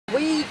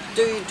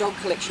do dog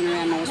collection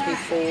around Moresby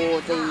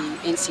for the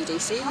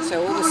NCDC,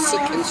 so all the sick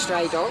and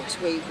stray dogs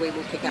we will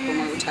pick up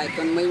and we will take,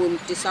 and we will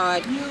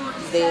decide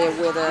there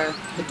whether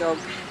the dog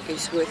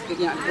is worth,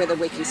 whether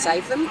we can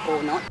save them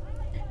or not.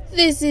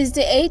 This is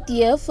the 8th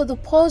year for the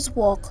Paws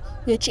Walk,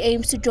 which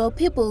aims to draw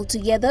people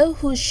together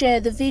who share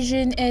the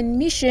vision and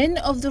mission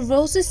of the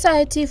Royal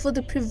Society for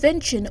the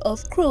Prevention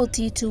of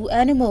Cruelty to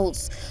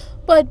Animals.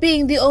 But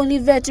being the only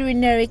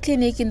veterinary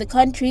clinic in the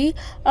country,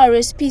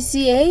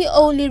 RSPCA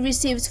only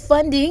receives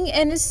funding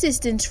and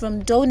assistance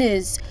from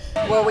donors.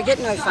 Well, we get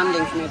no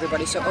funding from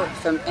everybody,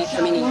 from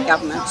any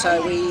government,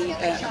 so we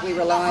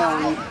rely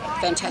on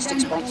fantastic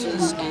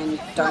sponsors and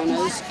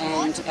donors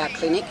and our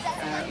clinic,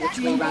 which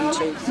we run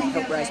to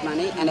help raise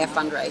money, and our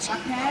fundraising.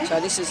 So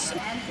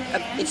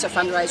it's a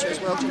fundraiser as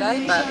well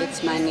today, but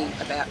it's mainly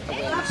about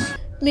awareness.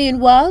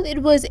 Meanwhile,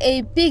 it was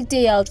a big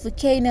day out for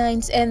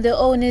canines and their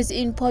owners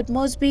in Port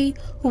Moresby,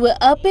 who were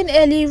up and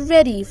early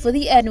ready for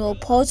the annual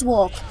Paws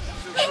Walk.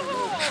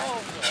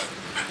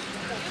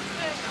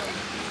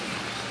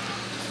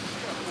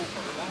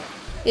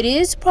 It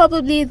is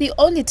probably the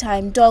only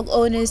time dog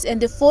owners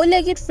and their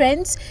four-legged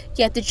friends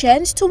get the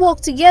chance to walk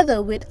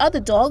together with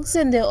other dogs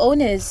and their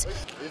owners.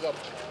 Ease up.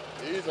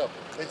 Ease up.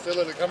 Thanks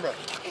to the camera.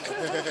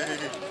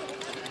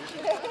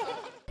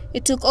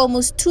 It took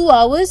almost 2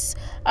 hours.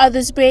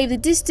 Others braved the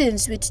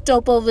distance with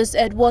stopovers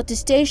at water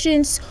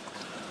stations,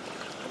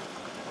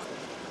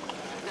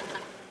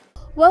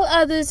 while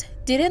others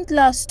didn't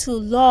last too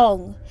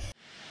long.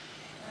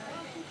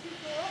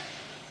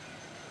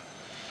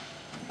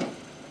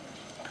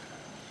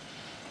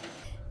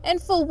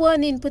 And for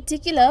one in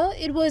particular,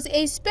 it was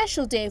a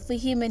special day for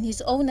him and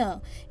his owner.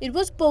 It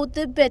was both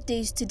their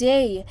birthdays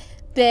today.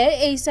 Bear,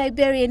 a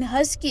Siberian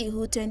husky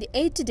who turned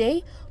 8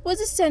 today, was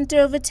the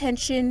center of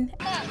attention.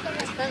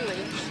 It's friendly.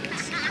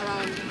 It's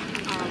around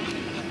people.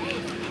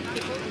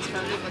 It's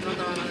friendly, but not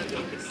around other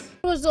dogs.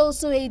 It was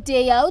also a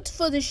day out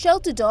for the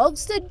shelter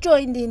dogs that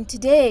joined in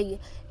today.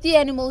 The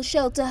animal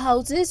shelter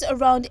houses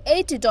around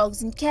 80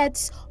 dogs and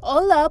cats,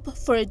 all up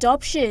for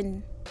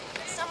adoption.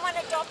 Someone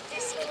adopt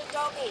this little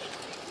doggy.